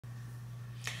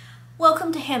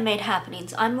Welcome to Handmade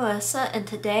Happenings. I'm Marissa, and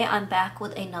today I'm back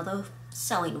with another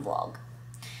sewing vlog.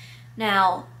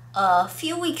 Now, a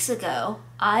few weeks ago,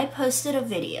 I posted a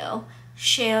video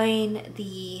sharing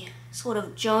the sort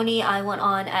of journey I went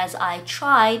on as I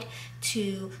tried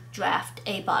to draft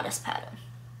a bodice pattern.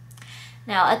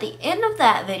 Now, at the end of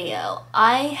that video,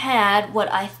 I had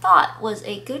what I thought was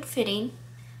a good fitting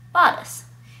bodice.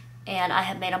 And I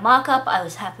had made a mock-up. I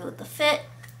was happy with the fit.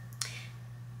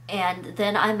 And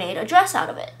then I made a dress out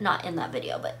of it. Not in that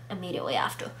video, but immediately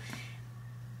after.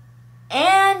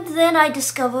 And then I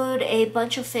discovered a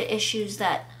bunch of fit issues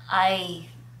that I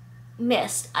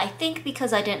missed. I think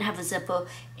because I didn't have a zipper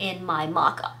in my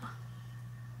mock-up.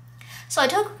 So I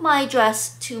took my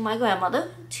dress to my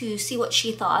grandmother to see what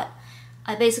she thought.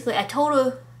 I told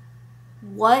her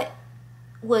what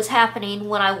was happening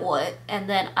when I wore it, and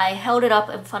then I held it up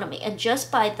in front of me. And just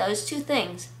by those two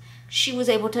things, she was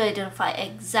able to identify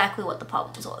exactly what the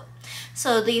problems were.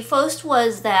 So the first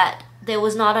was that there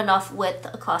was not enough width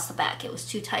across the back. It was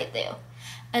too tight there.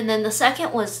 And then the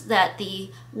second was that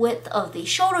the width of the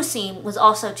shoulder seam was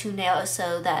also too narrow,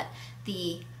 so that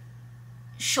the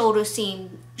shoulder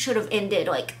seam should have ended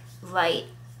like right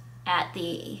at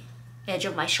the edge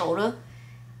of my shoulder,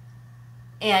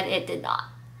 and it did not.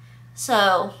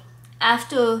 So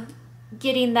after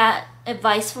getting that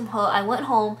advice from her, I went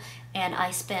home and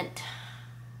I spent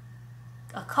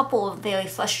a couple of very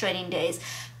frustrating days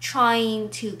trying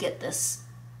to get this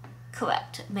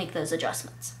correct, make those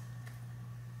adjustments.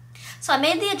 So I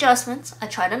made the adjustments. I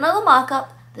tried another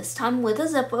mock-up, this time with a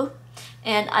zipper,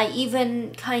 and I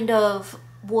even kind of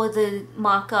wore the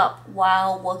mock-up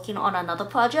while working on another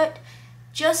project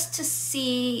just to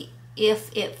see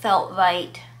if it felt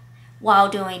right while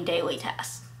doing daily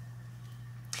tasks.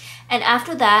 And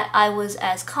after that, I was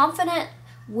as confident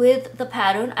with the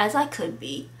pattern as I could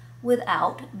be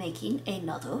without making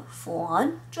another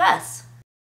full-on dress.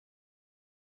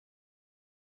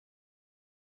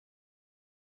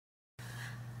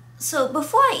 So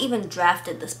before I even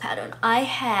drafted this pattern, I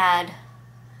had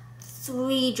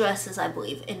 3 dresses, I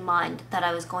believe, in mind that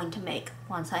I was going to make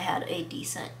once I had a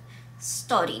decent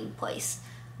starting place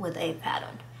with a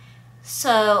pattern.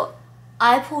 So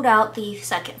I pulled out the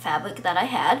second fabric that I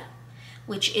had,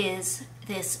 which is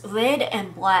this red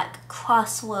and black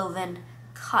cross-woven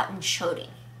cotton shirting.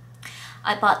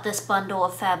 I bought this bundle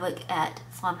of fabric at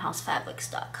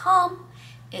farmhousefabrics.com.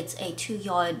 It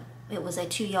was a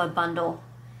 2-yard bundle.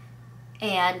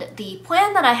 And the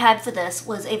plan that I had for this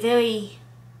was a very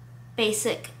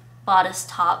basic bodice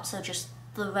top, so just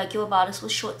the regular bodice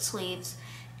with short sleeves,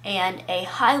 and a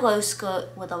high-low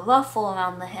skirt with a ruffle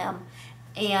around the hem,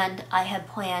 and I had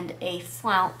planned a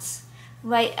flounce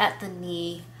right at the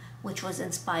knee, which was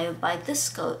inspired by this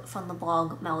skirt from the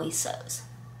blog Melly Sews.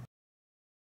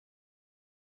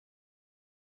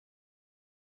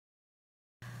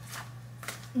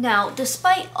 Now,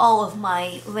 despite all of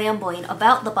my rambling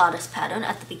about the bodice pattern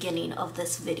at the beginning of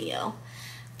this video,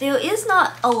 there is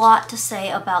not a lot to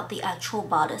say about the actual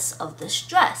bodice of this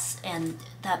dress, and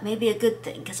that may be a good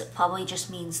thing because it probably just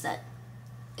means that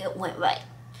it went right.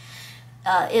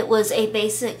 It was a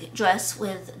basic dress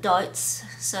with darts,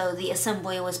 so the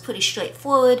assembly was pretty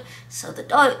straightforward. So the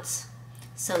darts,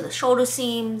 so the shoulder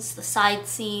seams, the side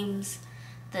seams,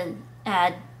 then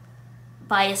add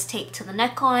bias tape to the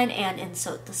neckline and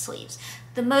insert the sleeves.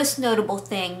 The most notable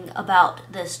thing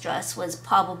about this dress was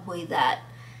probably that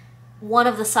one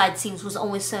of the side seams was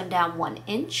only sewn down 1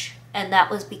 inch, and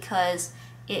that was because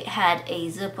it had a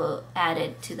zipper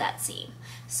added to that seam.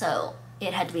 So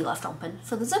it had to be left open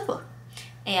for the zipper.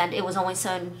 And it was only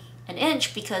sewn 1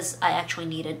 inch because I actually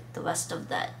needed the rest of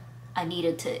that. I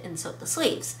needed to insert the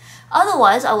sleeves.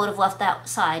 Otherwise, I would have left that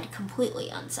side completely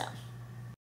unsewn.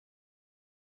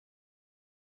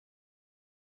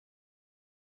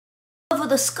 However,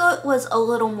 the skirt was a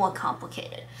little more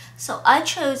complicated. So I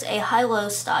chose a high-low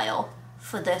style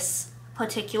for this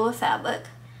particular fabric,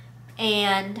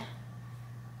 and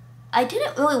I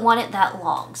didn't really want it that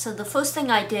long. So the first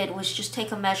thing I did was just take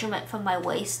a measurement from my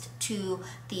waist to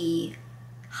the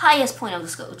highest point of the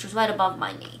skirt, which was right above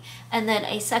my knee, and then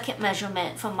a second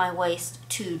measurement from my waist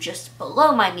to just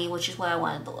below my knee, which is where I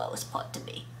wanted the lowest part to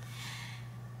be.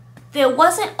 There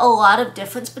wasn't a lot of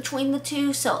difference between the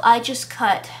two, so I just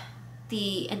cut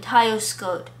the entire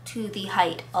skirt to the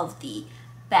height of the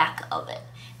back of it.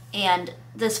 And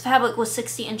this fabric was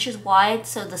 60 inches wide,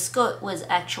 so the skirt was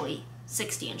actually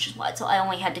 60 inches wide, so I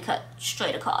only had to cut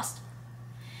straight across.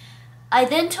 I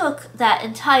then took that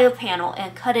entire panel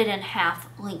and cut it in half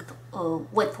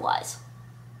widthwise.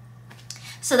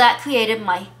 So that created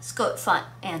my skirt front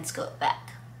and skirt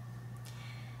back.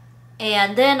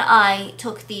 And then I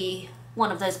took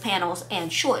one of those panels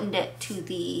and shortened it to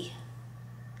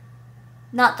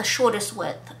not the shortest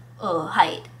width or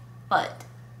height, but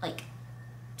like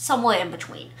somewhere in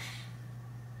between.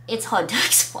 It's hard to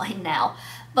explain now,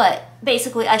 but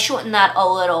basically I shortened that a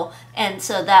little, and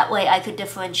so that way I could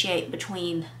differentiate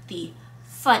between the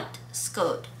front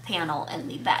skirt panel and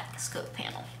the back skirt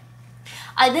panel.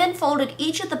 I then folded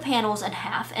each of the panels in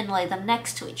half and laid them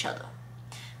next to each other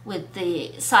with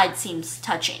the side seams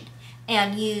touching,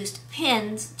 and used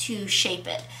pins to shape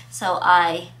it. So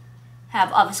I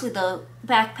have obviously the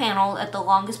back panel at the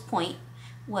longest point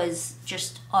was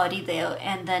just already there,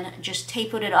 and then just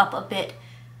tapered it up a bit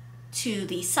to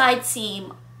the side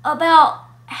seam about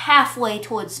halfway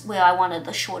towards where I wanted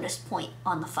the shortest point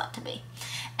on the front to be.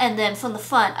 And then from the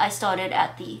front, I started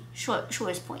at the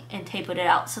shortest point and tapered it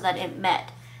out so that it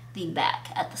met the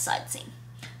back at the side seam,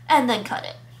 and then cut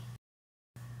it.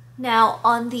 Now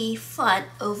on the front,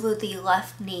 over the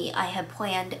left knee, I had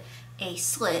planned a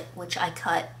slit, which I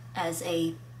cut as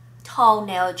a tall,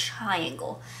 narrow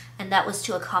triangle, and that was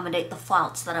to accommodate the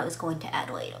flounce that I was going to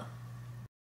add later.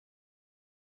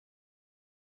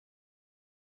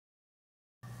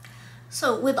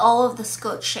 So with all of the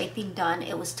skirt shaping done,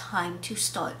 it was time to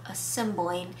start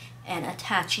assembling and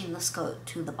attaching the skirt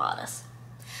to the bodice.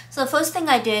 So the first thing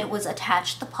I did was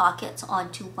attach the pockets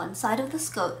onto one side of the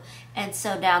skirt and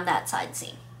sew down that side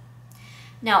seam.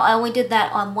 Now I only did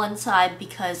that on one side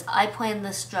because I planned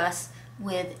this dress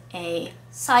with a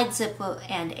side zipper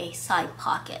and a side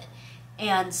pocket.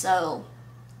 And so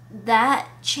that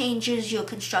changes your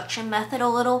construction method a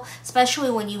little,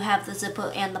 especially when you have the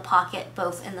zipper and the pocket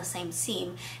both in the same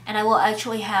seam. And I will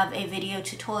actually have a video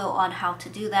tutorial on how to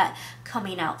do that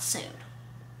coming out soon.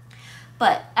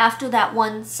 But after that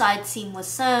one side seam was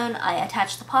sewn, I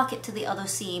attached the pocket to the other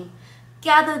seam,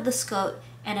 gathered the skirt,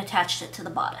 and attached it to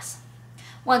the bodice.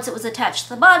 Once it was attached to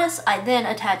the bodice, I then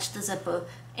attached the zipper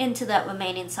into that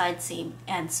remaining side seam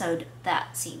and sewed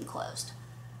that seam closed.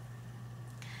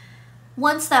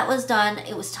 Once that was done,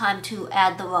 it was time to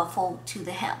add the ruffle to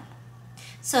the hem.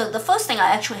 So the first thing I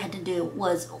actually had to do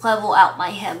was level out my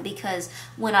hem, because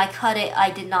when I cut it, I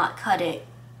did not cut it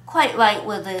quite right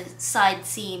where the side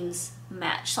seams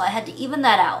match. So I had to even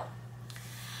that out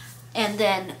and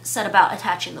then set about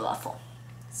attaching the ruffle.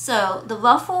 So the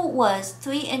ruffle was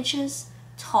 3 inches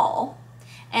tall,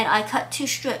 and I cut 2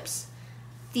 strips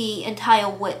the entire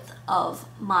width of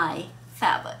my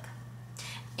fabric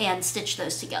and stitched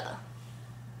those together.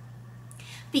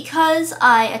 Because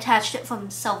I attached it from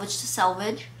selvage to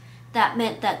selvage, that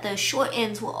meant that those short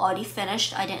ends were already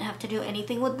finished. I didn't have to do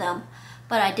anything with them,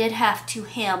 but I did have to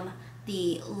hem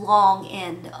the long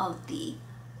end of the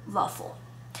ruffle.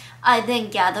 I then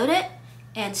gathered it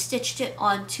and stitched it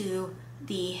onto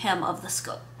the hem of the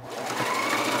skirt.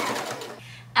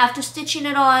 After stitching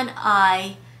it on,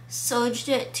 I serged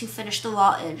it to finish the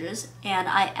raw edges, and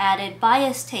I added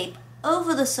bias tape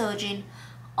over the serging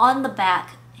on the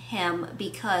back hem,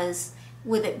 because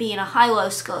with it being a high-low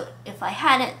skirt, if I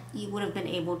hadn't, you would have been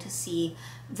able to see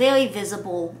very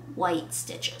visible white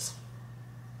stitches.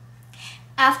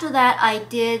 After that, I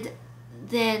did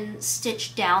then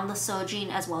stitch down the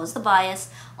serging as well as the bias,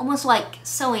 almost like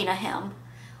sewing a hem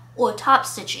or top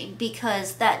stitching,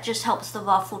 because that just helps the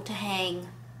ruffle to hang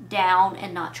down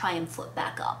and not try and flip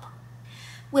back up.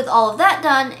 With all of that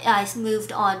done, I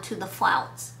moved on to the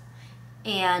flounce,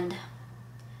 and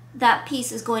that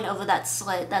piece is going over that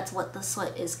slit. That's what the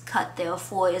slit is cut there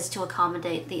for, is to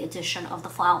accommodate the addition of the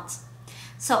flounce.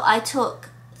 So I took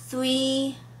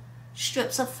 3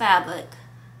 strips of fabric,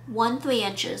 1 3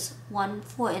 inches, 1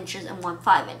 4 inches, and 1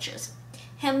 5 inches.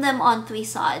 Hem them on 3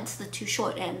 sides, the 2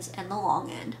 short ends and the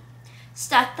long end.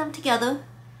 Stacked them together,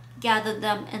 gathered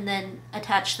them, and then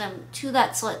attached them to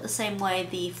that slit the same way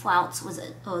the flounce was,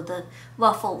 or the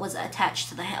ruffle was attached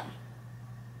to the hem.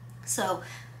 So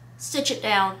stitch it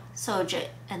down, serge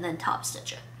it, and then top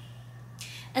stitch it.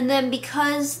 And then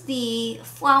because the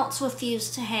flounce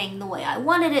refused to hang the way I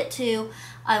wanted it to,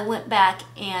 I went back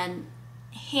and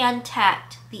hand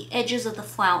tacked the edges of the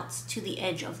flounce to the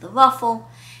edge of the ruffle,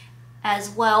 as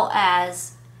well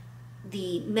as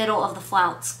the middle of the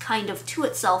flounce kind of to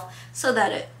itself, so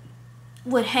that it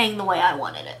would hang the way I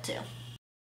wanted it to.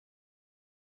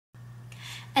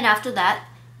 And after that,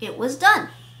 it was done.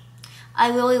 I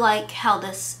really like how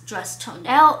this dress turned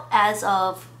out. As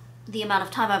of the amount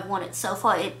of time I've worn it so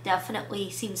far, it definitely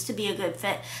seems to be a good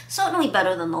fit. Certainly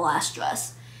better than the last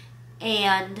dress.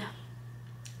 And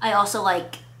I also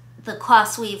like the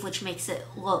cross sleeve, which makes it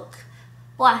look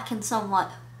black and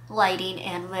somewhat lighting,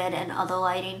 and red and other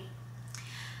lighting.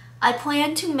 I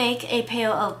plan to make a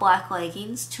pair of black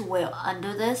leggings to wear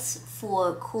under this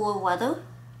for cooler weather.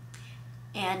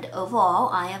 And overall,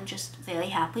 I am just very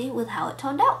happy with how it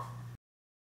turned out.